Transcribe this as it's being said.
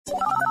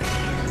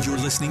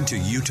listening to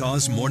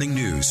Utah's Morning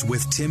News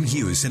with Tim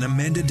Hughes and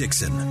Amanda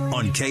Dixon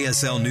on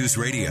KSL News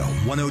Radio,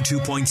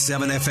 102.7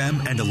 FM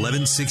and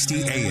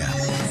 1160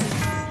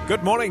 AM.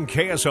 Good morning,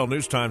 KSL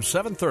News Time,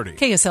 7:30.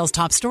 KSL's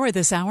top story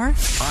this hour.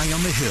 Eye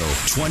on the Hill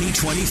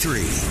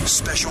 2023.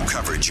 Special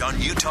coverage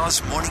on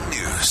Utah's Morning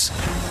News.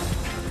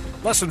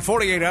 Less than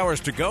 48 hours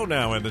to go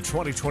now in the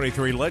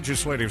 2023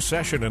 legislative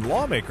session, and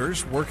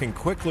lawmakers working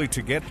quickly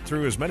to get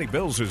through as many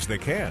bills as they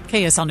can.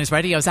 KSL News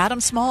Radio's Adam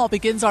Small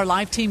begins our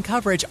live team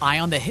coverage, Eye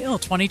on the Hill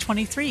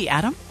 2023.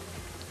 Adam?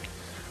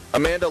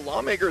 Amanda,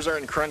 lawmakers are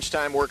in crunch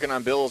time working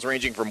on bills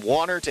ranging from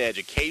water to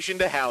education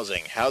to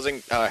housing.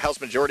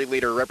 House Majority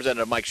Leader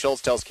Representative Mike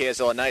Schultz tells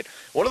KSL at Night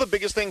one of the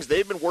biggest things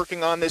they've been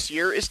working on this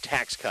year is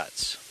tax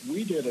cuts.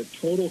 We did a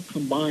total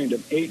combined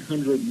of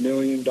 $800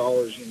 million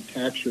in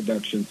tax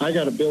reduction. I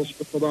got a bill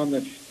circled on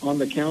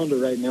the calendar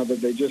right now that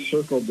they just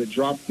circled to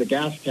drop the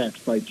gas tax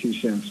by 2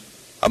 cents.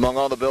 Among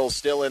all the bills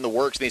still in the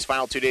works in these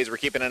final 2 days we're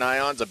keeping an eye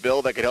on is a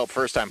bill that could help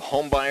first-time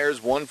home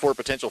buyers, one for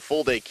potential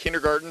full-day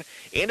kindergarten,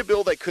 and a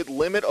bill that could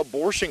limit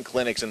abortion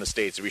clinics in the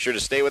state. So be sure to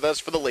stay with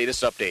us for the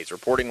latest updates.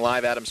 Reporting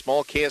live, Adam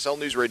Small, KSL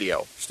News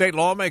Radio. State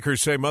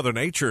lawmakers say Mother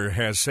Nature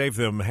has saved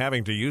them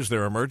having to use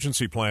their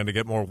emergency plan to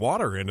get more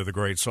water into the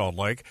Great Salt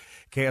Lake.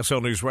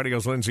 KSL News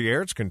Radio's Lindsay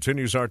Aerts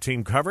continues our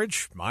team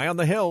coverage. Eye on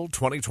the Hill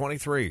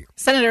 2023.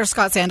 Senator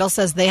Scott Sandell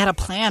says they had a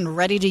plan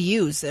ready to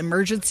use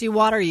emergency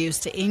water use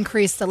to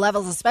increase the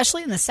levels,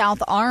 especially in the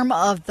south arm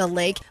of the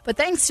lake. But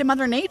thanks to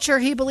Mother Nature,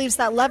 he believes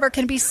that lever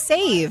can be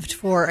saved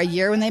for a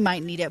year when they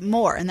might need it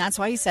more. And that's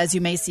why he says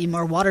you may see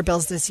more water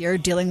bills this year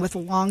dealing with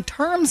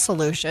long-term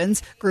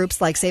solutions.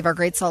 Groups like Save Our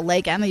Great Salt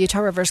Lake and the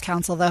Utah Rivers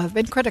Council, though, have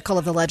been critical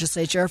of the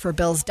legislature for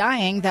bills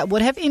dying that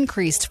would have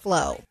increased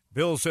flow.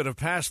 Bills that have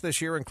passed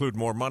this year include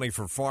more money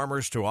for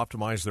farmers to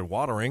optimize their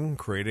watering,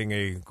 creating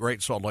a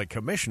Great Salt Lake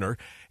commissioner,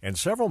 and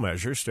several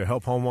measures to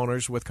help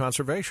homeowners with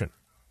conservation.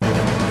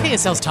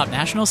 KSL's top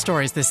national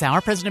stories this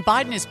hour. President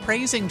Biden is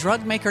praising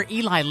drug maker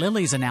Eli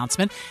Lilly's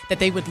announcement that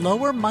they would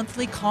lower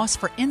monthly costs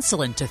for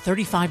insulin to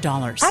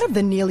 $35. Out of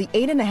the nearly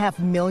 8.5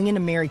 million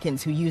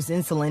Americans who use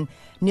insulin,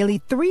 nearly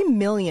 3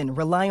 million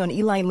rely on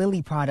Eli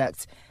Lilly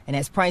products. And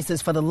as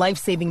prices for the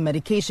life-saving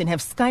medication have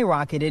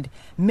skyrocketed,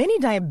 many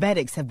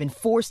diabetics have been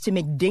forced to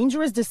make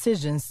dangerous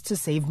decisions to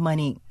save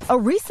money. A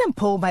recent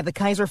poll by the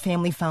Kaiser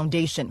Family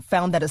Foundation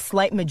found that a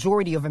slight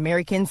majority of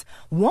Americans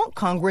want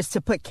Congress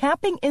to put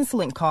capping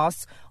insulin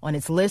costs on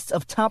its list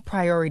of top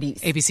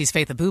priorities. ABC's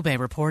Faith Abube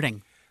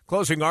reporting.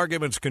 Closing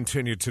arguments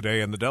continued today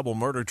in the double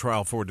murder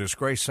trial for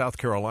disgraced South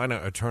Carolina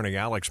attorney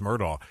Alex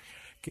Murdaugh.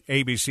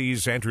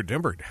 ABC's Andrew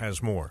Dimbert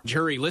has more.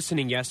 Jury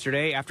listening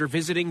yesterday after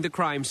visiting the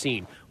crime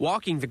scene,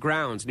 walking the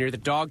grounds near the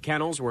dog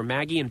kennels where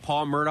Maggie and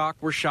Paul Murdaugh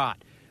were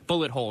shot.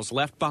 Bullet holes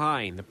left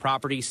behind, the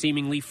property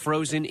seemingly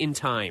frozen in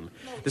time.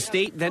 The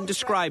state then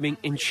describing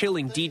in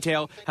chilling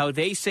detail how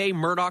they say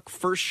Murdaugh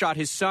first shot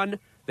his son,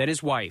 then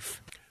his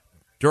wife.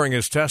 During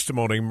his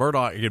testimony,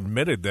 Murdaugh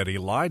admitted that he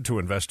lied to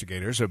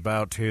investigators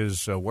about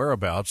his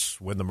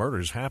whereabouts when the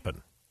murders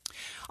happened.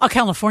 A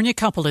California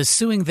couple is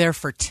suing their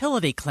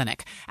fertility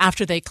clinic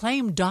after they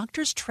claim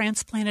doctors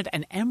transplanted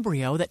an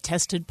embryo that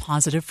tested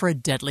positive for a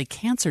deadly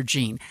cancer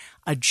gene,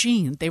 a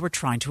gene they were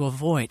trying to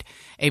avoid.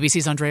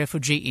 ABC's Andrea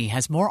Fujii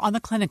has more on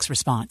the clinic's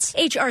response.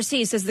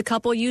 HRC says the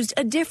couple used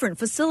a different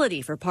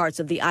facility for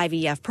parts of the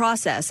IVF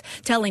process,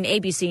 telling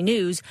ABC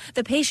News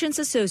the patients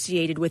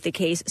associated with the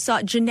case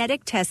sought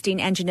genetic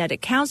testing and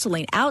genetic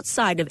counseling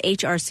outside of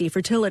HRC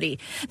Fertility.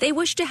 They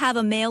wished to have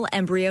a male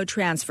embryo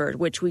transferred,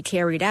 which we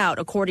carried out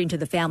according to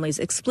the family's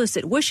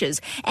explicit wishes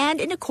and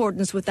in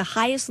accordance with the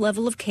highest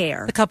level of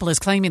care. The couple is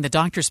claiming the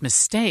doctor's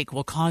mistake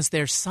will cause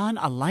their son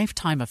a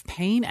lifetime of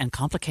pain and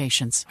complications.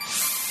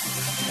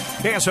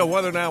 KSL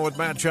weather now with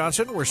Matt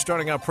Johnson. We're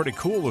starting out pretty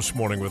cool this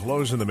morning with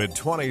lows in the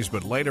mid-20s,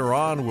 but later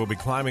on we'll be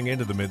climbing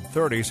into the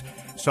mid-30s.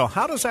 So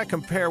how does that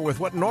compare with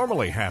what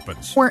normally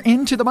happens? We're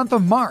into the month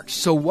of March,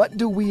 so what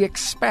do we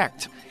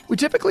expect? We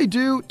typically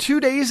do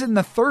 2 days in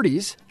the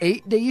 30s,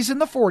 8 days in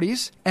the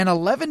 40s, and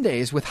 11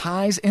 days with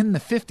highs in the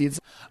 50s,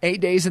 8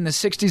 days in the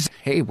 60s.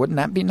 Hey, wouldn't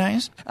that be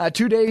nice?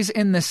 2 days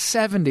in the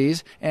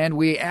 70s, and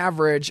we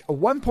average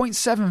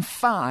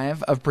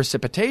 1.75 of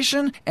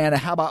precipitation and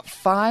how about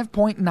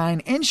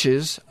 5.9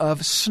 inches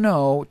of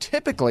snow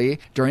typically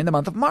during the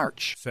month of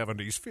March.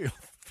 70s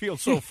feel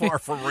so far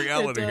from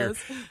reality here.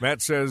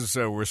 Matt says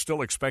we're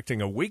still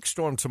expecting a weak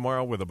storm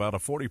tomorrow with about a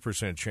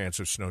 40% chance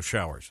of snow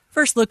showers.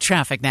 First look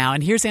traffic now,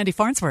 and here's Andy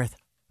Farnsworth.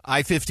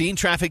 I-15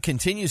 traffic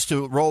continues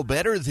to roll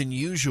better than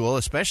usual,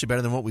 especially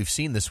better than what we've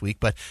seen this week.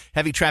 But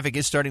heavy traffic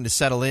is starting to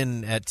settle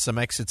in at some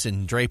exits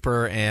in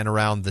Draper and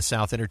around the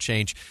South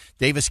Interchange.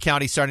 Davis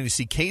County starting to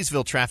see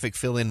Kaysville traffic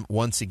fill in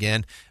once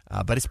again.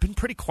 But it's been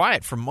pretty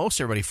quiet for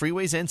most everybody.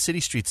 Freeways and city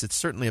streets, it's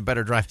certainly a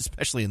better drive,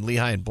 especially in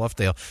Lehigh and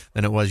Bluffdale,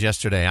 than it was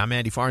yesterday. I'm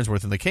Andy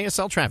Farnsworth in the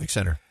KSL Traffic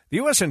Center. The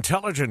U.S.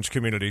 intelligence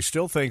community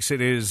still thinks it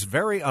is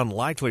very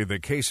unlikely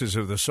that cases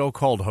of the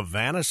so-called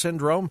Havana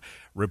syndrome,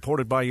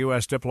 reported by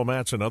U.S.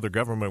 diplomats and other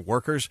government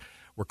workers,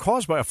 were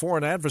caused by a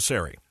foreign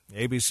adversary.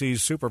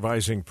 ABC's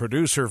supervising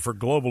producer for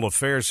Global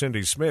Affairs,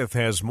 Cindy Smith,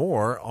 has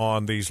more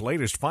on these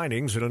latest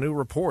findings in a new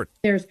report.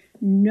 There's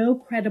no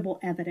credible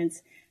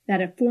evidence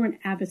that a foreign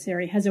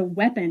adversary has a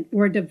weapon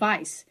or a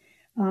device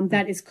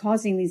that is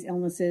causing these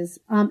illnesses.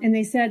 And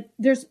they said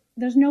there's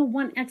no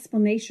one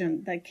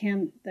explanation that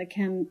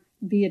can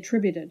be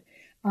attributed.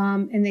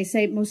 And they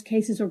say most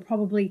cases are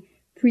probably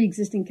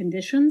pre-existing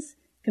conditions,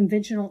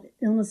 conventional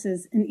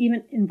illnesses, and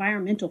even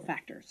environmental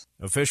factors.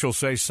 Officials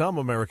say some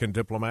American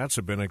diplomats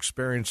have been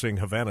experiencing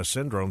Havana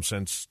syndrome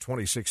since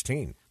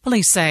 2016.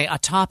 Police say a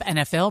top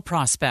NFL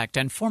prospect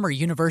and former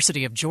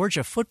University of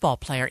Georgia football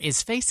player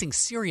is facing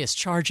serious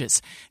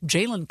charges.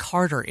 Jalen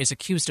Carter is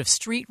accused of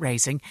street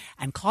racing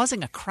and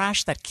causing a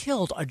crash that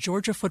killed a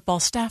Georgia football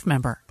staff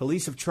member.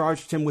 Police have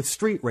charged him with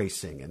street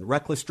racing and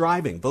reckless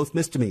driving, both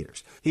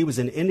misdemeanors. He was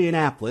in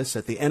Indianapolis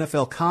at the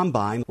NFL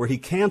Combine where he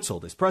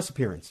canceled his press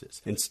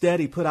appearances. Instead,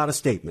 he put out a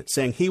statement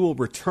saying he will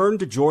return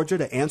to Georgia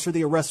to answer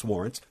the arrest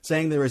warrants,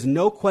 saying there is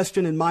no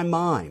question in my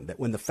mind that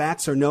when the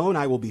facts are known,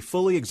 I will be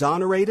fully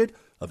exonerated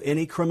of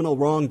any criminal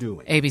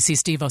wrongdoing. ABC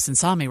Steve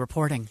Osunsami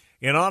reporting.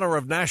 In honor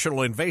of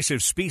National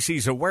Invasive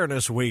Species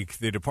Awareness Week,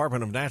 the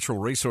Department of Natural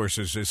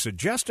Resources is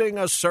suggesting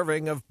a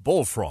serving of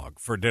bullfrog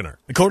for dinner.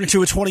 According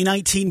to a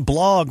 2019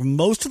 blog,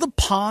 most of the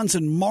ponds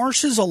and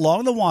marshes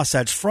along the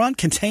Wasatch Front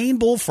contain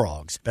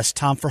bullfrogs. Best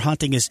time for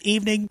hunting is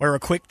evening, where a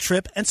quick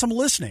trip and some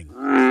listening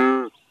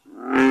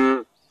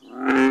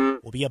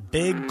will be a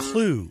big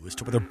clue as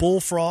to whether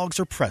bullfrogs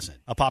are present.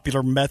 A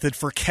popular method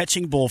for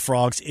catching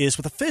bullfrogs is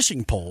with a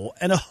fishing pole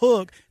and a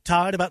hook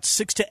tied about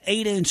 6 to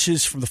 8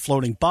 inches from the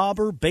floating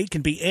bobber. Bait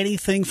can be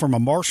anything from a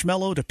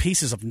marshmallow to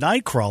pieces of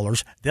night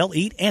crawlers. They'll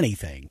eat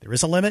anything. There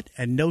is a limit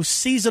and no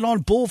season on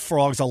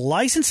bullfrogs. A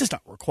license is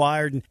not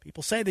required, and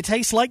people say they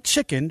taste like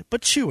chicken,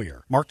 but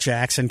chewier. Mark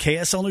Jackson,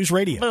 KSL News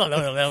Radio. The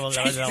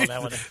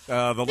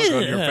look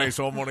on your face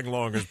all morning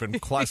long has been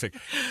classic.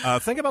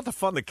 Think about the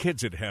fun the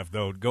kids would have,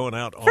 though, going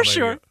out on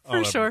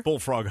a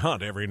bullfrog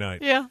hunt every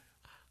night. Yeah,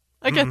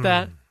 I get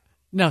that.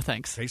 No,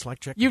 thanks. Tastes like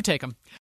chicken. You take them.